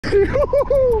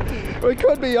We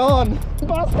could be on.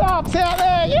 Bus stops out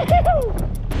there.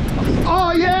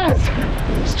 Oh yes!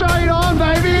 Straight on,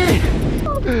 baby!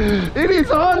 It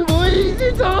is on, boys!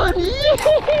 It's on!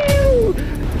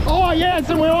 Oh yes,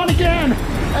 and we're on again!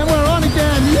 And we're on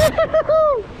again!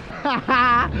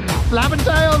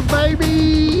 Slappintails,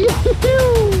 baby!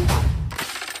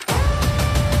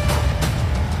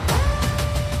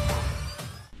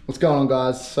 What's going on,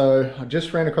 guys? So I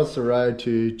just ran across the road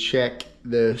to check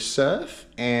the surf,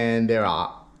 and there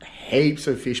are heaps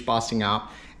of fish busting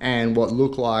up and what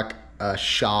look like a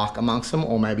shark amongst them,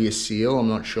 or maybe a seal, I'm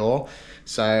not sure.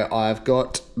 So I've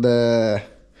got the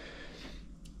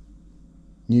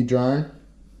new drone,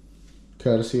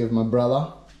 courtesy of my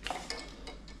brother.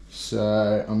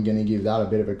 So I'm gonna give that a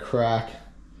bit of a crack.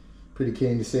 Pretty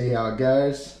keen to see how it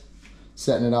goes.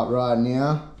 Setting it up right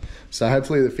now. So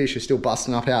hopefully the fish are still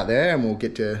busting up out there and we'll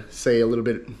get to see a little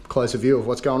bit closer view of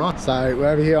what's going on. So we're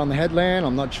over here on the headland.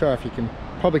 I'm not sure if you can,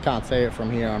 probably can't see it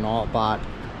from here or not, but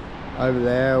over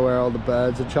there where all the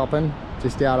birds are chopping,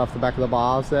 just out off the back of the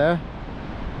bars there,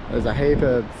 there's a heap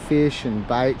of fish and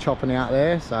bait chopping out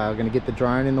there. So I'm gonna get the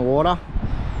drone in the water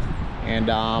and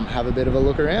have a bit of a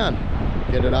look around.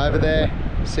 Get it over there,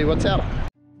 see what's out.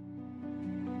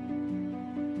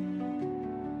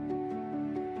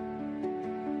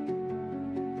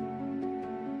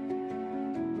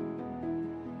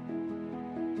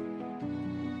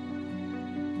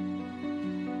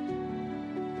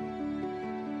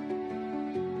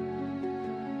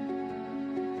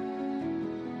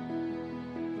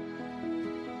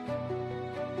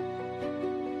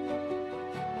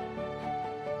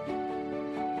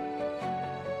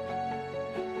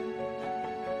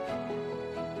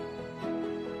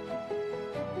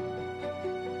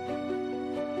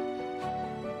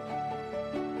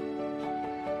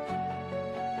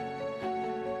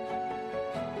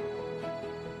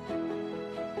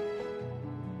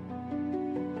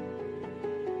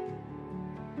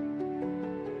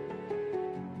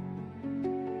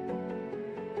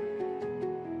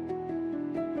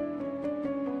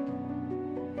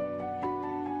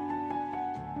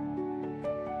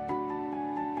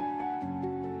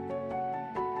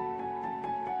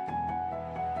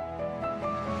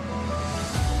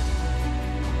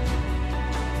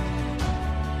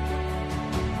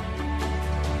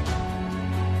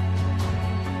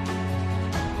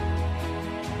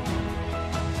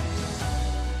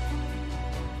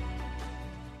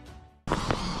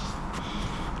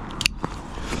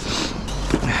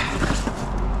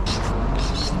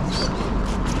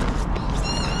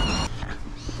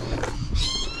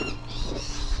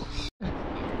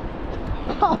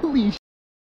 Holy sh**.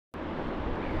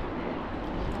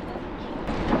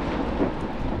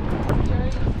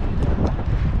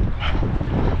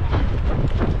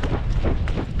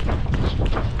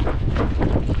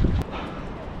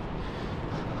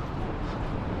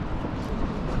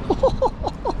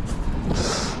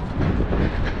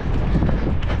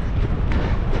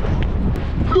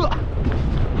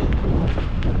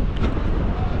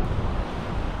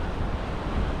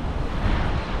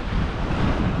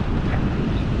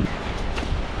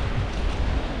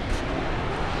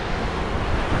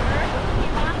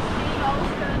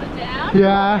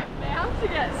 Yeah. Bound to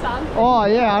get sun. Oh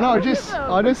yeah, I know.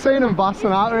 I just seen them busting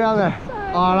up around there.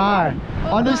 I know.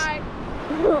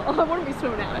 I wouldn't be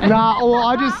swimming out there. Nah, well,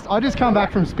 I just come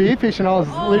back from spearfishing. I was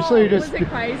literally just. Was it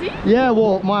crazy? Yeah.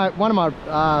 Well,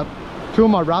 two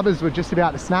of my rubbers were just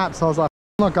about to snap, so I was like,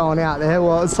 I'm not going out there.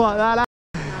 Well, it's like that.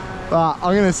 But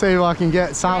I'm gonna see if I can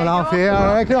get something up here.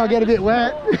 I reckon I'll get a bit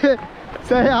wet.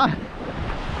 See ya.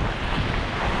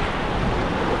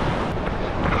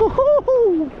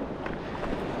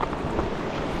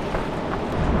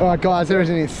 Alright guys, there is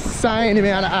an insane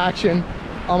amount of action.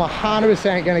 I'm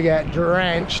 100% going to get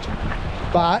drenched,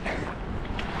 but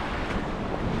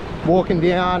walking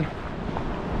down,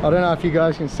 I don't know if you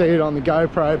guys can see it on the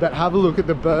GoPro, but have a look at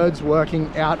the birds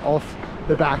working out off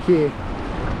the back here.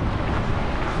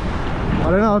 I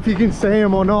don't know if you can see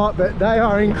them or not, but they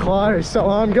are in close, so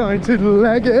I'm going to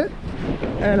leg it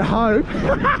and hope.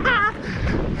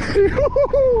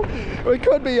 We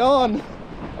could be on.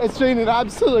 It's been an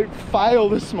absolute fail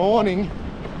this morning.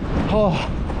 Oh,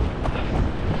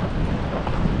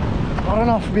 I don't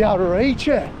know if I'll be able to reach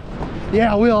it.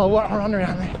 Yeah, I will. I'll run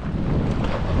around there.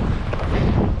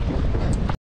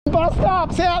 Bus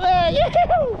stops out there.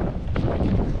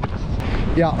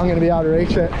 Yeah, I'm going to be able to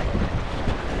reach it.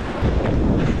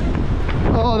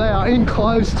 Oh, they are in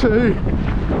close too.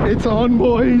 It's on,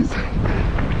 boys.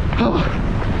 Oh.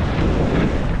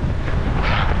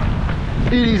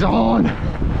 It is on.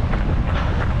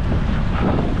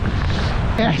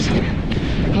 Yes,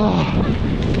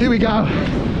 Oh, here we go.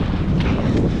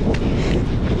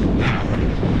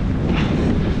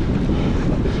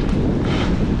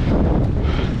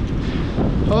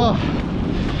 Oh,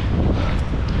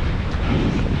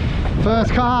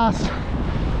 first cast.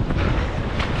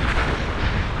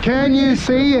 Can you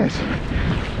see it?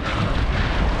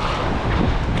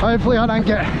 Hopefully I don't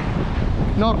get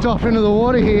knocked off into the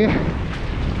water here,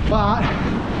 but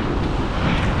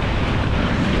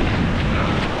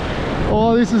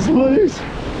oh, this is loose.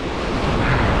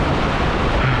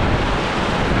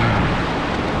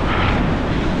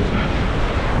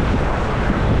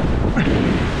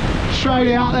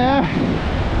 Straight out there.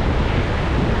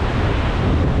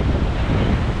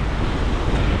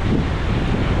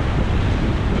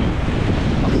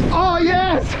 Oh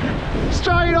yes!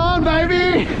 Straight on,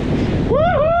 baby!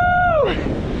 Woohoo!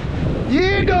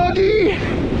 Yeah, doggy!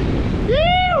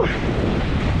 Ew!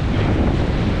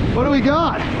 What do we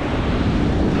got?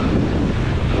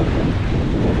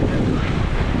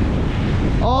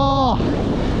 Oh,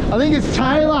 I think it's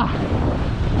Taylor.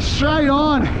 Straight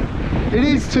on. It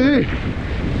is too.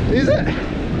 Is it?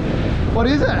 What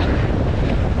is it?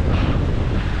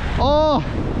 Oh.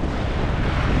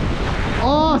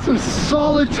 Oh, some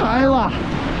solid Taylor.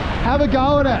 Have a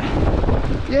go at it.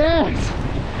 Yes.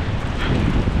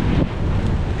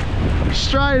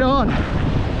 Straight on.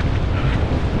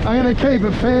 I'm gonna keep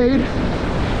it feed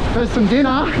for some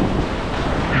dinner.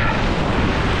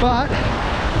 But,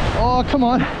 oh, come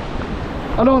on.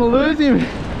 I don't want to lose him.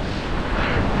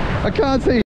 I can't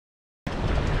see.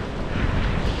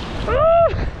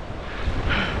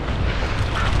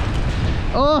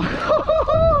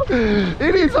 Oh,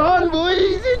 it is on, boys,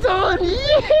 it's on.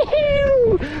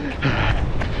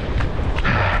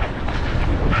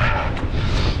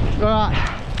 Right,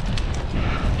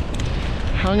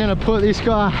 I'm gonna put this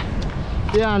guy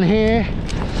down here,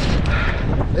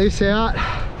 this out.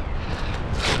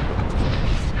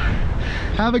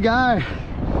 Have a go.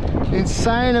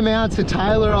 Insane amounts of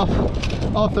Taylor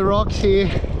off the rocks here.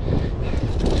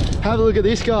 Have a look at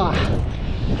this guy.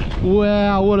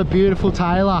 Wow, what a beautiful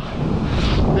Taylor.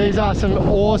 These are some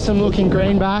awesome looking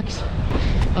greenbacks.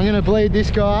 I'm gonna bleed this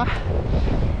guy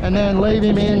and then leave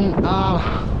him in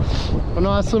a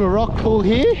nice little rock pool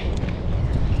here.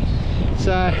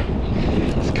 So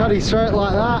just cut his throat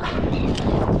like that.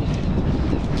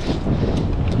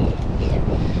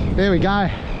 There we go.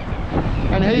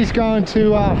 And he's going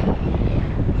to I'm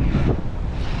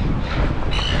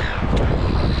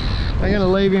gonna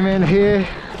leave him in here.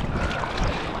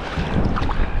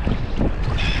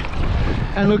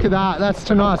 And look at that, that's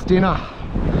tonight's dinner.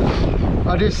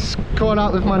 I just caught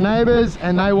up with my neighbours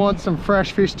and they want some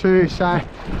fresh fish too, so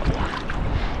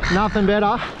nothing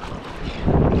better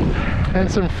than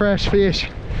some fresh fish.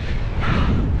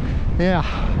 Yeah,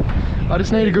 I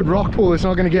just need a good rock pool that's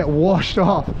not going to get washed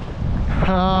off.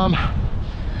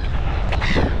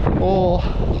 Or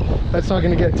that's not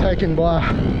going to get taken by,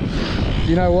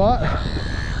 you know what?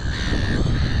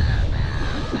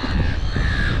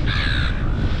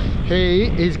 He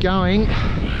is going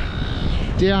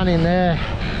down in there.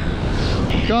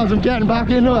 Guys, I'm getting back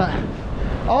into it.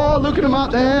 Oh, look at him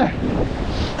up there.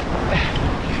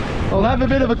 I'll have a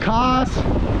bit of a cast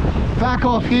back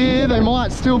off here. They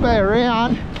might still be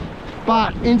around,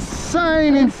 but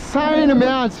insane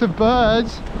amounts of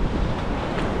birds.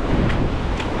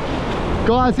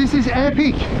 Guys, this is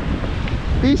epic.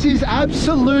 This is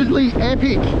absolutely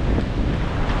epic.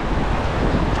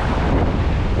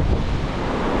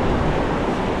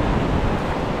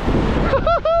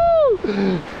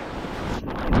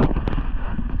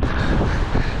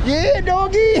 Yeah,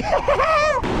 doggy.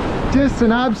 Just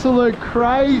an absolute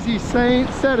crazy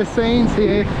set of scenes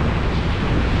here.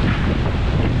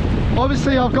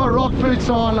 Obviously I've got rock boots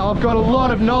on, I've got a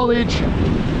lot of knowledge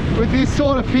with this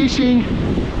sort of fishing,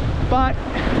 but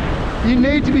you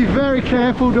need to be very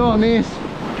careful doing this.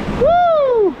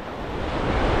 Woo!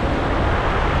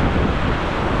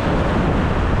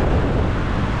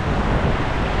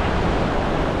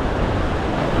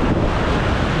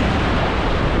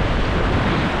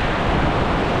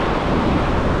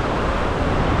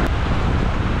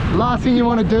 Last thing you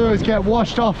want to do is get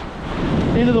washed off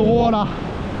into the water.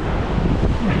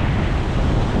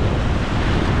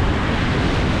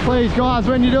 Please guys,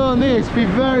 when you're doing this, be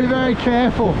very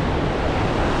careful.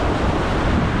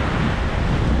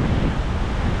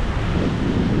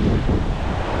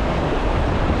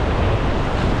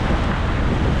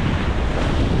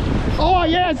 Oh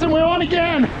yes, and we're on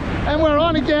again! And we're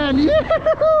on again!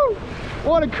 Yahoo!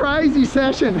 What a crazy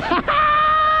session!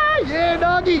 Yeah,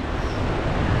 doggy!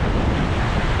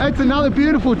 It's another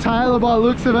beautiful Taylor by the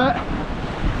looks of it.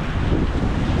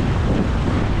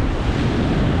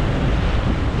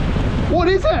 What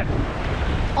is it?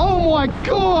 Oh my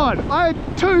God, I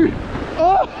had two.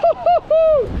 Oh,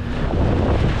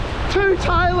 two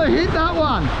Taylor hit that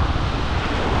one.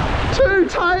 Two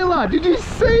Taylor, did you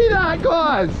see that,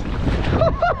 guys?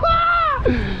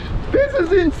 This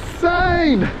is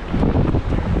insane.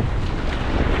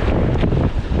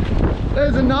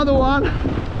 There's another one.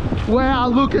 Wow,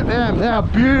 look at them. They're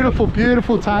beautiful,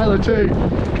 beautiful Taylor too.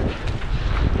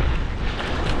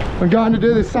 I'm going to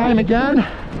do the same again.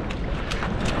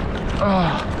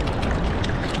 Oh.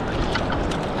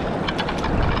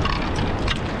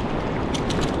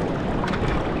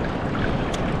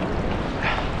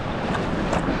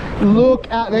 Look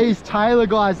at these Taylor,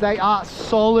 guys. They are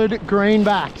solid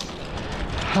greenbacks.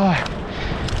 Oh,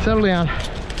 settle down.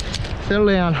 Settle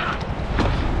down.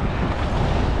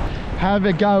 Have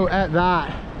a go at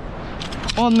that.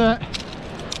 On the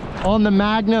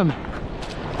Magnum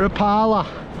Rapala.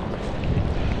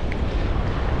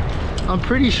 I'm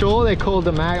pretty sure they're called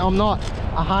the Mag. I'm not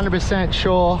 100%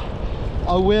 sure.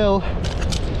 I will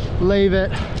leave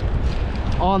it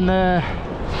on the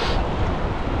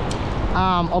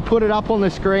I'll put it up on the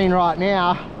screen right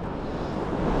now,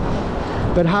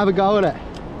 but have a go at it.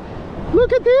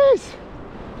 Look at this.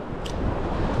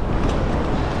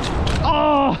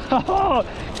 Oh,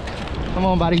 come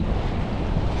on, buddy.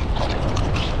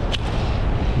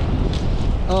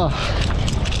 Oh,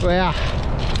 wow.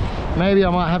 Maybe I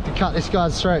might have to cut this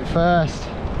guy's throat first.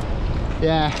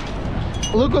 Yeah.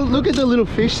 Look at the little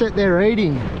fish that they're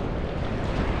eating.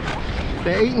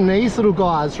 They're eating these little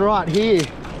guys right here.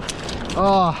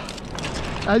 Oh,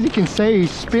 as you can see,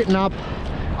 he's spitting up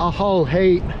a whole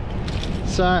heap.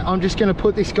 So I'm just going to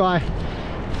put this guy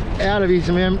out of his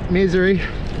misery.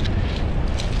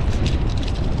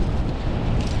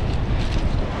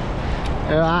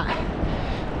 All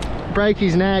right, break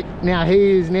his neck. Now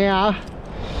he is now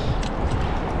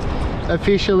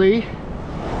officially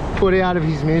put out of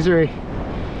his misery.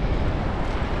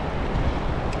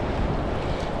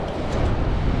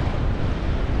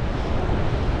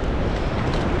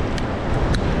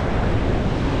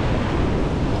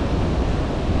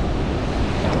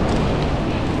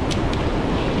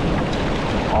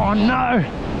 Oh no,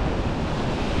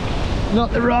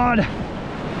 not the rod.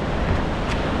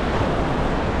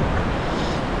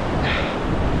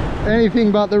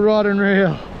 Anything but the rod and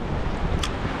reel.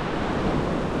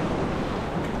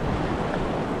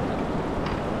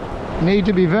 Need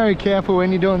to be very careful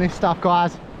when you're doing this stuff,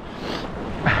 guys.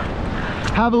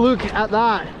 Have a look at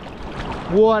that.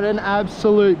 What an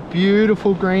absolute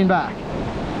beautiful greenback.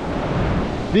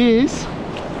 This,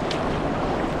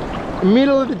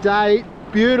 middle of the day,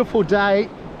 beautiful day,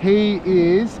 he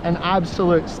is an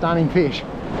absolute stunning fish.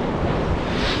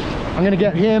 I'm gonna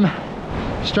get him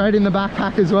straight in the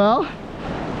backpack as well,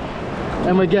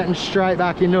 and we're getting straight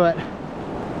back into it.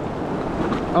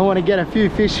 I want to get a few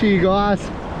fish for you guys,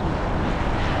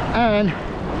 and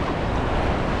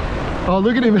oh,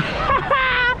 look at him.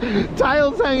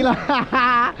 Tails hanging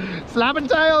out. Slapping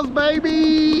tails,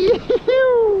 baby.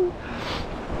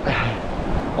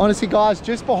 Honestly, guys,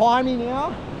 just behind me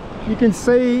now you can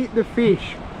see the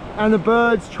fish and the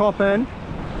birds chopping.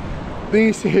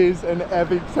 This is an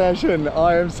epic session.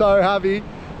 I am so happy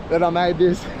that I made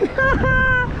this.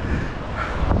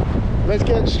 Let's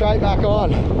get straight back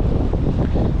on.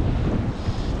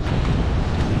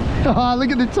 Oh, look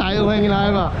at the tail hanging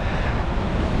over.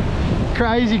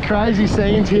 Crazy, crazy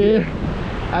scenes here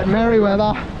at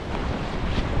Merriweather.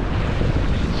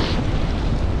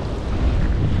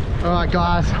 All right,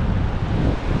 guys.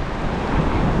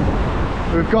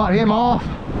 We've got him off.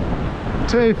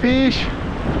 Two fish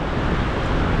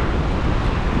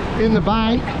in the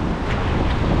bank,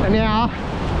 and now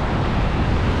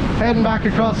heading back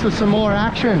across for some more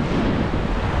action.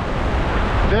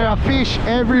 There are fish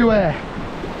everywhere,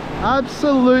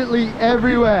 absolutely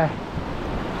everywhere.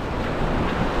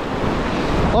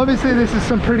 Obviously this is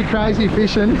some pretty crazy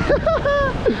fishing.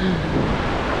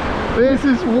 This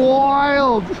is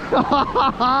wild.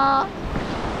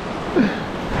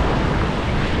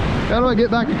 How do I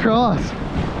get back across?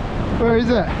 Where is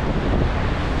it?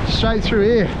 Straight through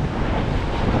here.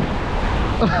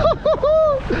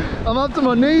 I'm up to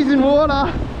my knees in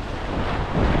water.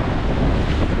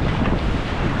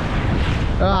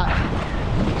 Alright.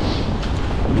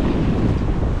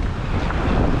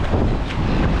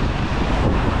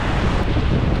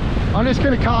 I'm just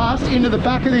going to cast into the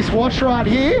back of this wash right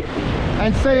here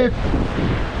and see if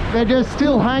they're just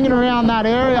still hanging around that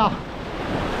area.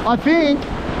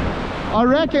 I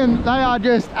reckon they are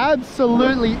just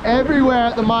absolutely everywhere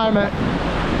at the moment.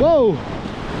 Whoa,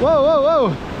 whoa, whoa,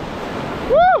 whoa.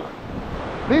 Woo!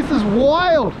 This is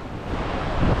wild.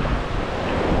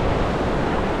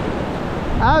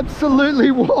 Absolutely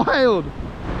wild.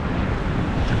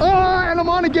 Oh, and I'm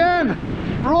on again.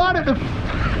 Right at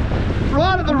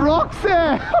the rocks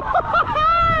there.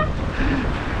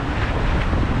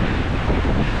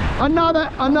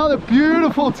 Another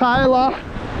beautiful tailor.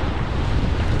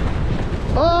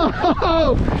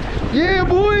 Oh, yeah,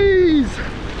 boys.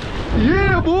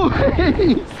 Yeah,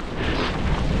 boys.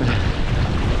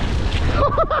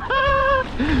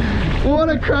 What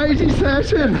a crazy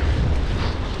session.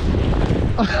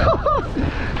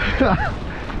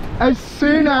 As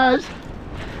soon as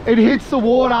it hits the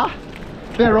water,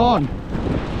 they're on.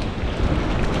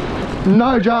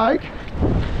 No joke.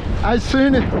 As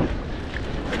soon as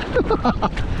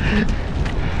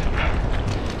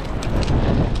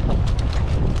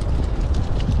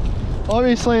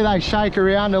obviously they shake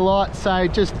around a lot, so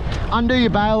just undo your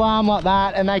bail arm like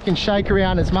that and they can shake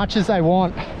around as much as they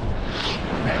want.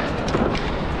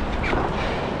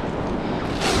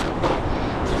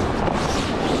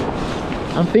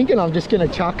 I'm thinking I'm just going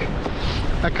to chuck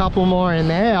a couple more in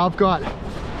there. I've got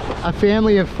a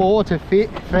family of 4 to feed.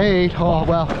 Oh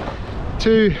well,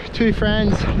 two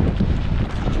friends,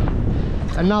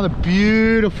 another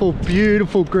beautiful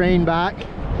greenback.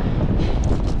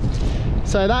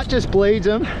 So that just bleeds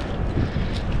them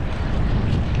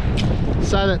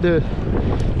so that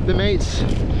the meat's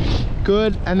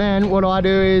good. And then what I do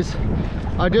is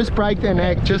I just break their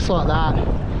neck just like that,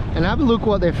 and have a look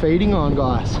what they're feeding on,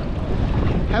 guys.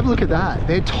 Have a look at that.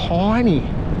 They're tiny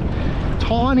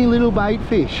little bait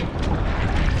fish.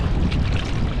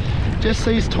 Just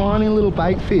these tiny little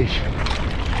bait fish.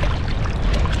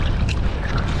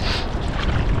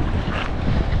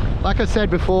 Like I said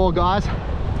before, guys,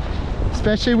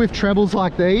 especially with trebles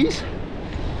like these,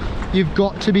 you've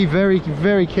got to be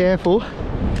very careful,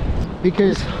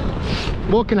 because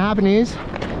what can happen is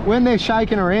when they're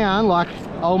shaking around like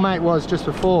old mate was just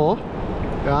before,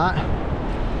 right?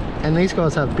 And these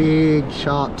guys have big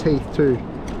sharp teeth too.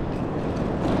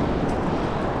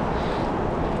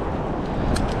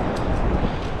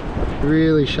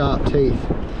 Really sharp teeth.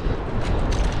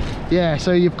 Yeah,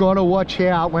 so you've got to watch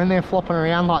out when they're flopping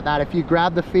around like that. If you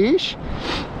grab the fish,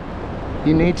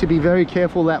 you need to be very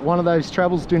careful that one of those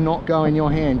trebles do not go in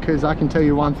your hand, because I can tell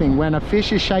you one thing, when a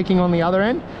fish is shaking on the other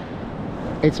end,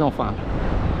 it's not fun.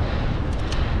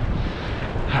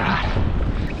 All right,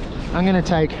 I'm gonna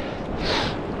take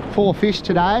 4 fish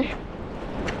today,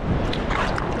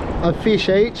 a fish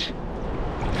each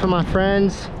for my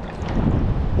friends,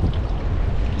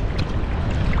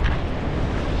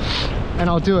 and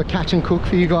I'll do a catch and cook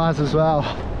for you guys as well.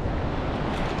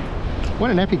 What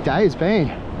an epic day it's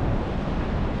been.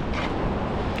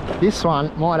 This one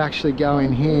might actually go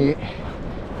in here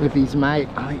with his mate.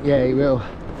 Oh, yeah, he will.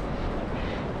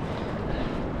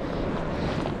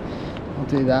 I'll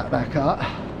do that back up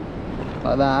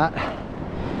like that.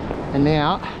 And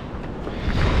now,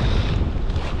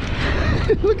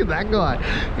 look at that guy.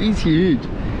 He's huge.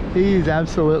 He is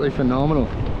absolutely phenomenal.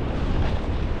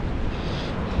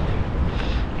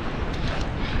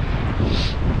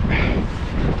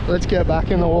 Let's get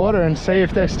back in the water and see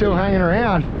if they're still hanging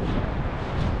around.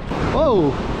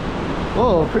 Whoa.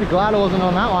 Whoa, pretty glad I wasn't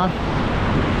on that one.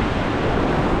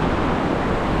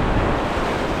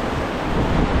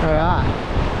 All right.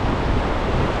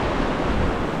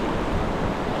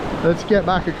 Let's get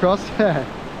back across there.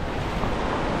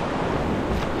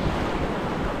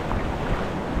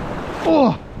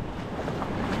 Oh!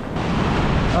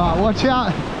 Alright, watch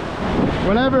out.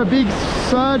 Whenever a big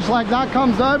surge like that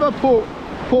comes over, put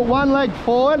one leg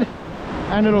forward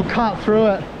and it'll cut through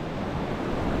it.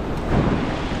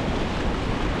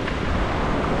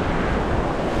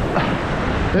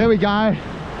 There we go.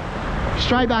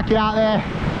 Straight back out there.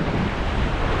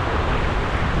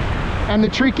 And the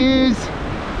trick is,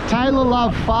 tailor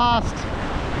love fast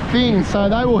things, so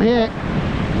they will hit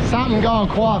something going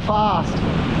quite fast.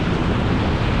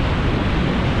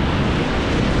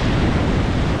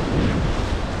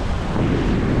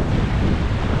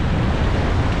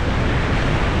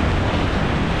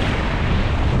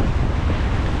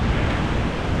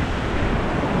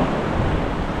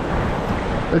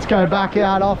 Let's go back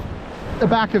out off the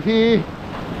back of here.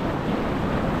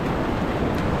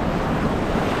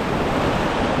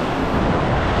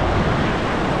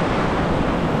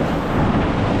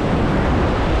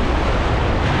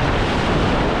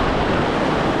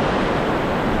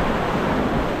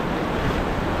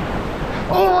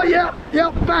 Oh, yep,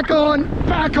 back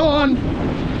on,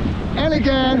 and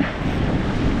again.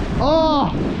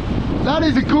 Oh, that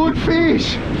is a good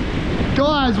fish.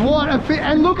 Guys, what a fish,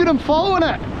 and look at him following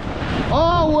it.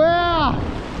 Oh, wow.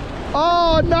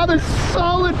 Oh, another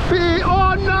solid fish.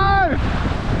 Oh, no.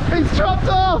 He's dropped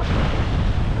off!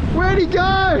 Where'd he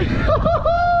go?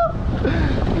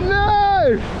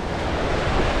 No!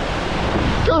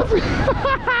 God.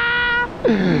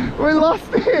 We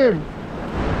lost him!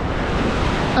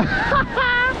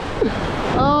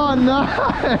 Oh no!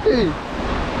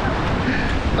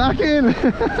 Back in!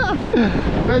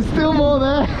 There's still more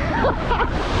there!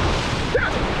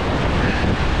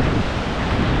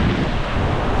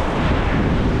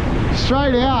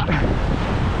 Straight out!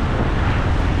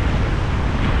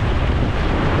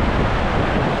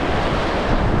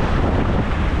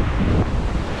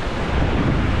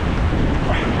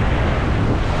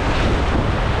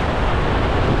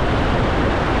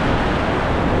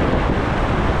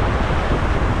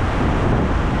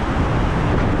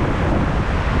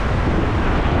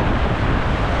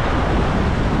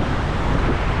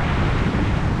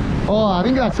 Oh, I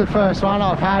think that's the first one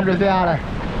I've had without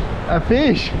a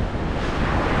fish.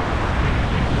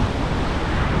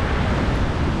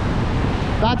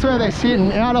 That's where they're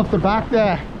sitting, out off the back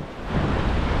there.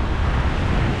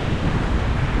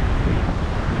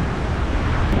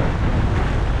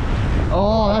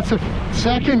 Oh, that's the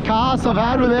second cast I've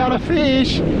had without a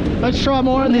fish. Let's try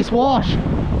more in this wash.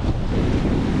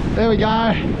 There we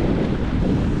go.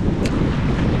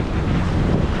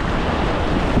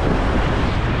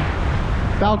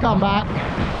 They'll come back.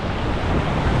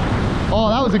 Oh,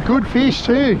 that was a good fish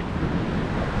too.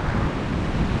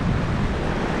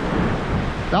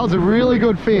 That was a really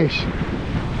good fish.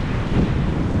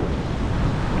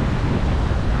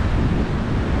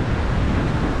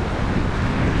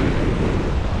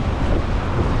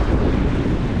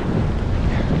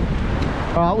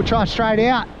 All right, we'll try straight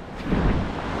out.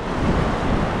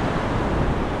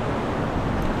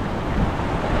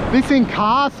 This thing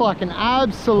casts like an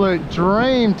absolute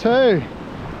dream too.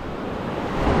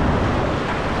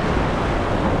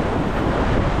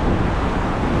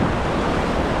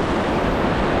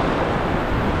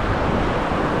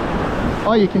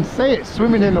 Oh, you can see it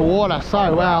swimming in the water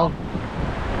so well.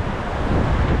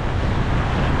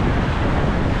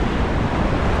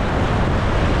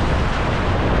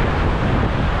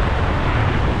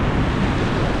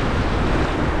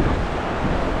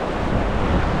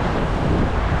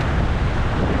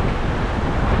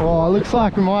 Oh, it looks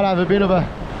like we might have a bit of a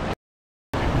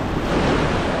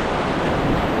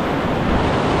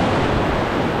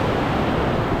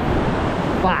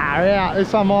far out.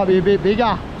 This one might be a bit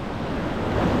bigger.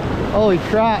 Holy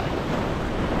crap.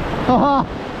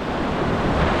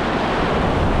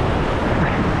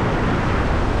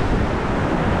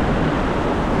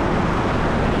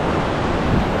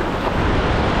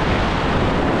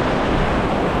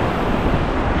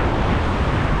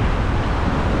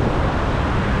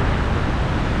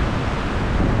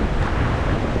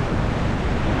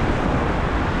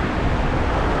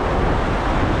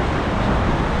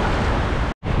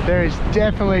 There is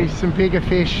definitely some bigger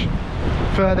fish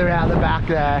further out the back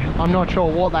there. I'm not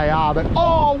sure what they are, but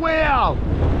oh wow,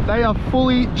 they are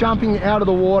fully jumping out of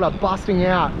the water, busting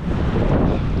out.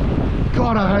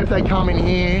 God, I hope they come in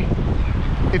here.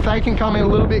 If they can come in a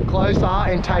little bit closer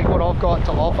and take what I've got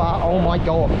to offer, oh my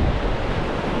God.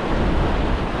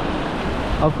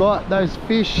 I've got those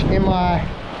fish in my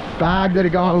bag that are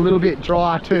going a little bit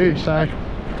dry too, so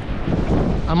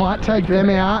I might take them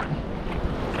out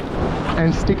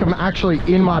and stick them actually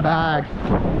in my bag,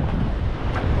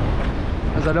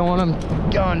 as I don't want them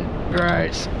going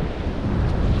gross.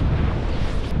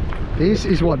 This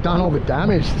is what done all the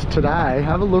damage today.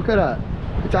 Have a look at it.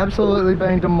 It's absolutely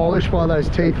been demolished by those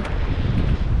teeth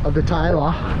of the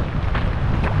tailor.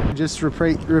 Just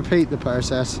repeat the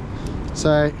process.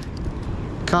 So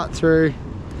cut through,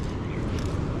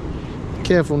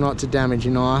 careful not to damage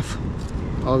your knife,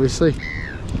 obviously.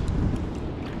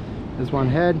 There's one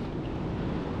head.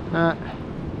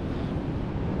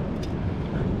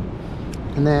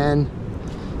 And then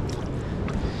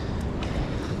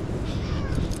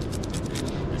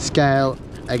scale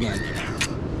again.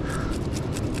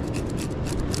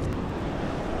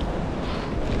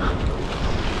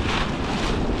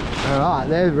 All right,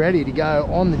 they're ready to go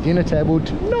on the dinner table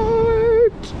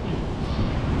tonight.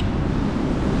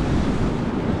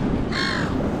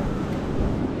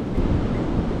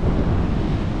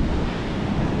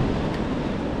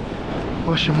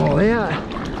 Wash them all out.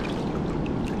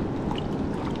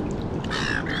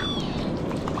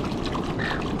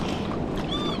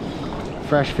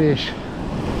 Fresh fish.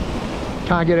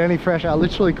 Can't get any fresher. I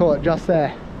literally caught it just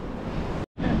there.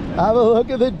 Have a look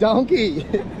at the donkey.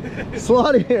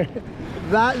 Slot here.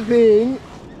 That thing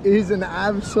is an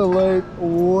absolute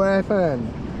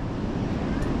weapon.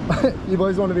 You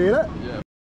boys want to eat it? Yeah.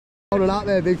 Hold it up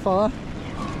there, big fella.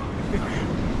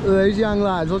 These young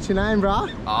lads, what's your name,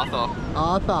 bruh? Arthur.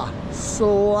 Arthur.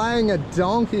 Slaying a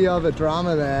donkey of a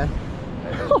drummer there.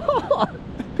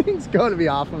 Thing's got to be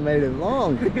half a metre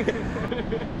long.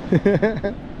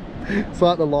 It's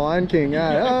like the Lion King,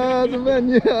 eh? Oh, the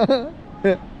menu.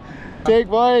 Sick,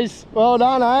 boys. Well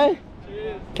done, eh?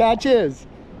 Cheers. Catches.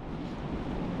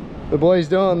 The boy's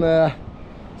doing the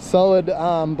solid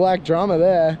black drummer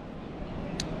there.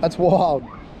 That's wild.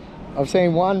 I've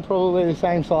seen one probably the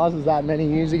same size as that many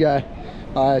years ago.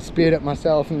 I speared it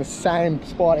myself in the same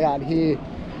spot out here.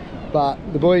 But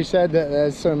the boy said that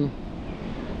there's some,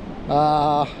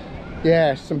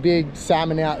 yeah, some big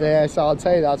salmon out there. So I'd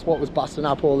say that's what was busting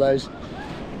up all those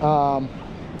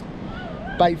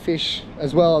bait fish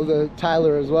as well, the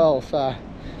tailor as well. So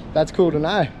that's cool to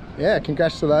know. Yeah,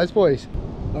 congrats to those boys.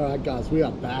 All right, guys, we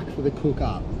are back for the cook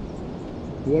up.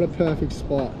 What a perfect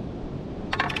spot.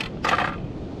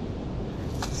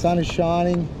 Sun is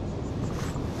shining.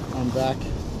 I'm back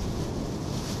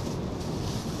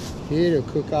here to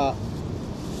cook up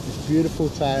this beautiful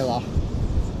tailor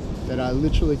that I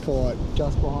literally caught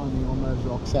just behind me on those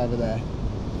rocks over there.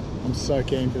 I'm so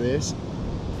keen for this.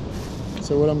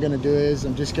 So what I'm going to do is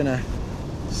I'm just going to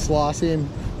slice him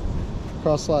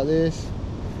across like this.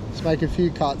 Just make a few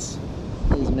cuts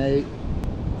in his meat.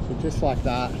 So just like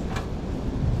that.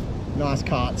 Nice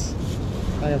cuts.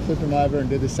 I'm going to flip him over and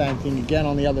do the same thing again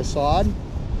on the other side.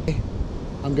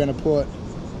 I'm going to put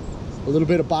a little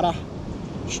bit of butter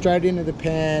straight into the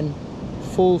pan,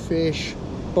 full fish,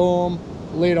 boom,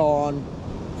 lid on,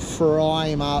 fry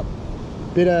him up.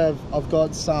 I've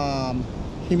got some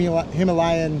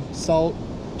Himalayan salt,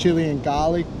 chili and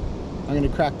garlic. I'm going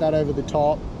to crack that over the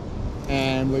top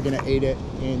and we're going to eat it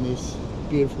in this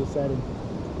beautiful setting.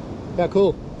 How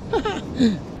cool.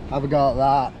 Have a go at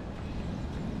that.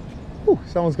 Ooh,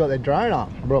 someone's got their drone up.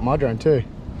 I brought my drone too.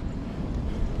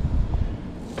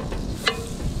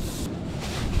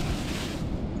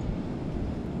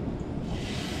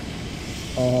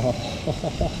 Oh.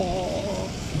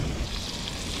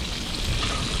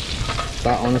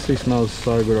 That honestly smells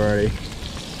so good already.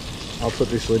 I'll put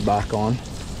this lid back on.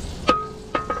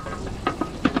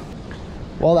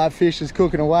 While that fish is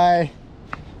cooking away,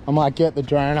 I might get the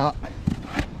drone up.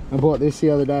 I bought this the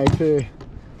other day too.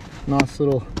 Nice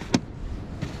little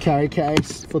carry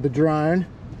case for the drone.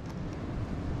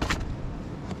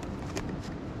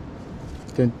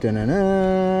 Dun, dun, dun,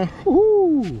 dun.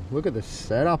 Ooh, look at the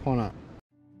setup on it.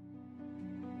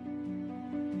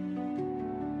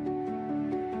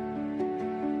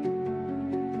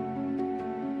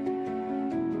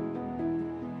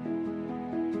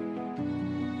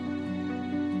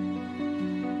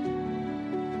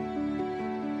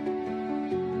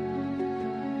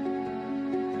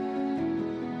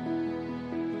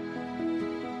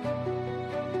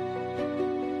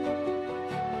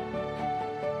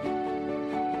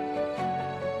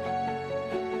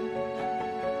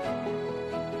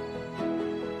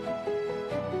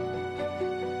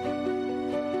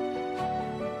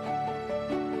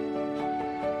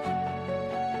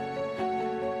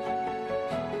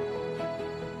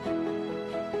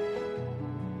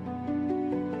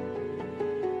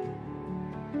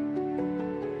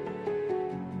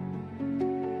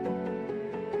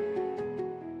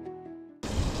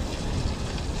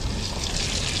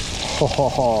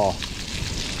 Oh,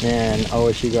 man, I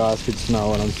wish you guys could smell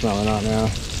what I'm smelling right now.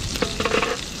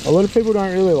 A lot of people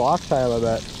don't really like tailor,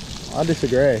 but I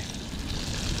disagree.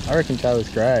 I reckon tailor's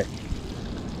great.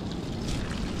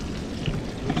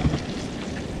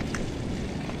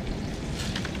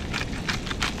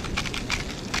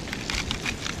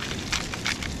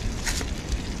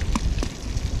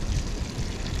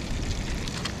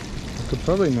 I could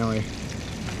probably nearly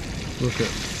look at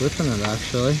flipping it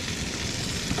actually.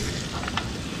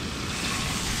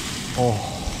 Oh,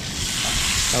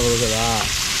 have a look at that.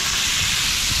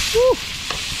 Woo.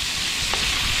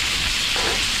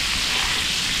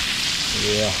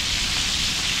 Yeah.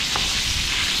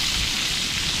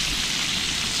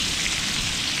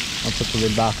 I'll put the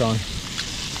lid back on.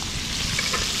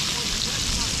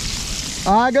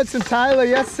 Oh, I got some tailor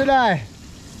yesterday.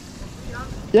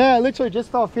 Yeah, literally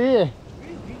just off here.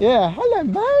 Yeah, hello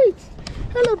mate.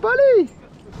 Hello buddy.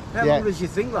 How long does your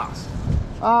thing last?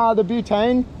 The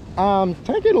butane.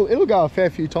 Take it'll go a fair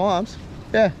few times.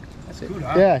 Yeah. That's good,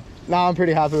 huh? Yeah. No, I'm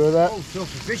pretty happy with it. Oh,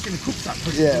 self-sufficient and cooks up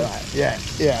pretty Yeah, good.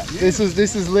 mate. Yeah. This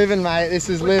is living, mate. This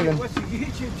is living. What's your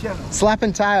YouTube channel?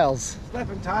 Slappintails.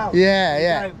 Slappintails.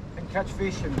 Yeah. Go and catch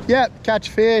fish and Yep, catch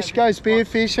fish, go spear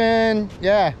fishing.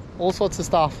 Yeah, all sorts of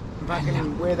stuff.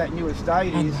 fucking where that new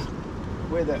estate is,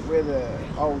 where the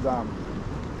old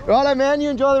Righto, man. You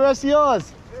enjoy the rest of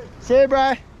yours. See you,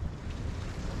 bro.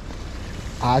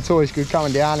 It's always good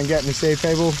coming down and getting to see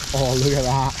people. Oh, look at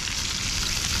that.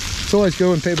 It's always good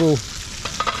when people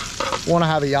want to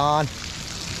have a yarn.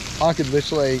 I could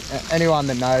literally, anyone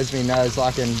that knows me knows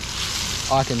I can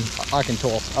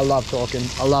talk. I love talking.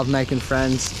 I love making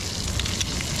friends.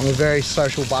 I'm a very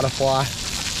social butterfly.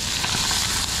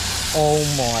 Oh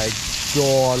my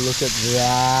God, look at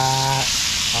that.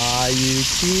 Are you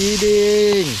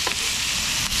kidding?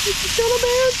 This is gonna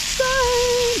be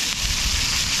insane.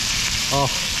 Oh,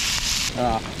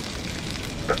 alright.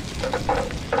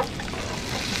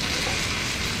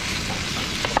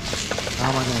 How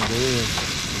am I gonna do this?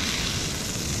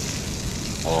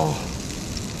 Oh,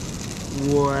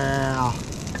 wow.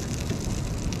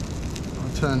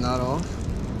 I'll turn that off.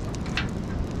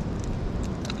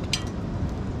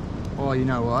 Oh, you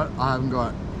know what? I haven't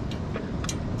got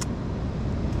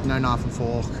no knife and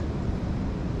fork.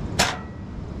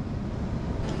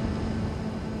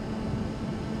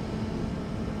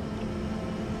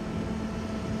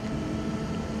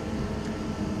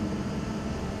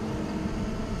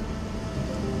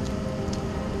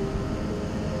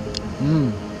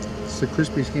 It's a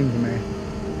crispy skin for me.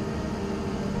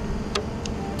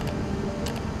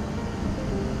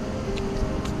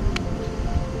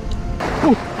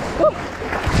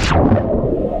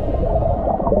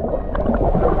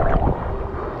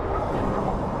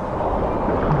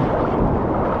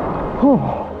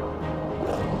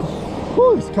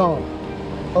 Oh, it's cold.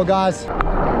 Well guys,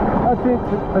 that's it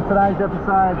for today's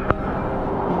episode.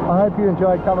 I hope you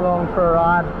enjoyed coming along for a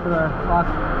ride for the last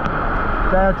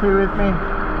day or two with me.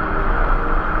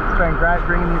 It's been great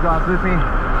bringing you guys with me.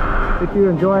 If you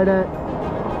enjoyed it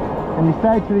and you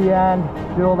stay to the end,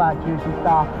 do all that juicy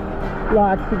stuff,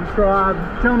 like, subscribe,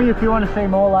 tell me if you want to see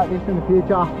more like this in the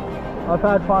future. I've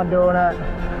had fun doing it,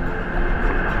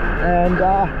 and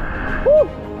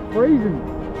freezing.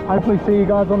 Hopefully see you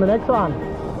guys on the next one.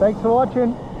 Thanks for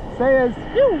watching. See yous.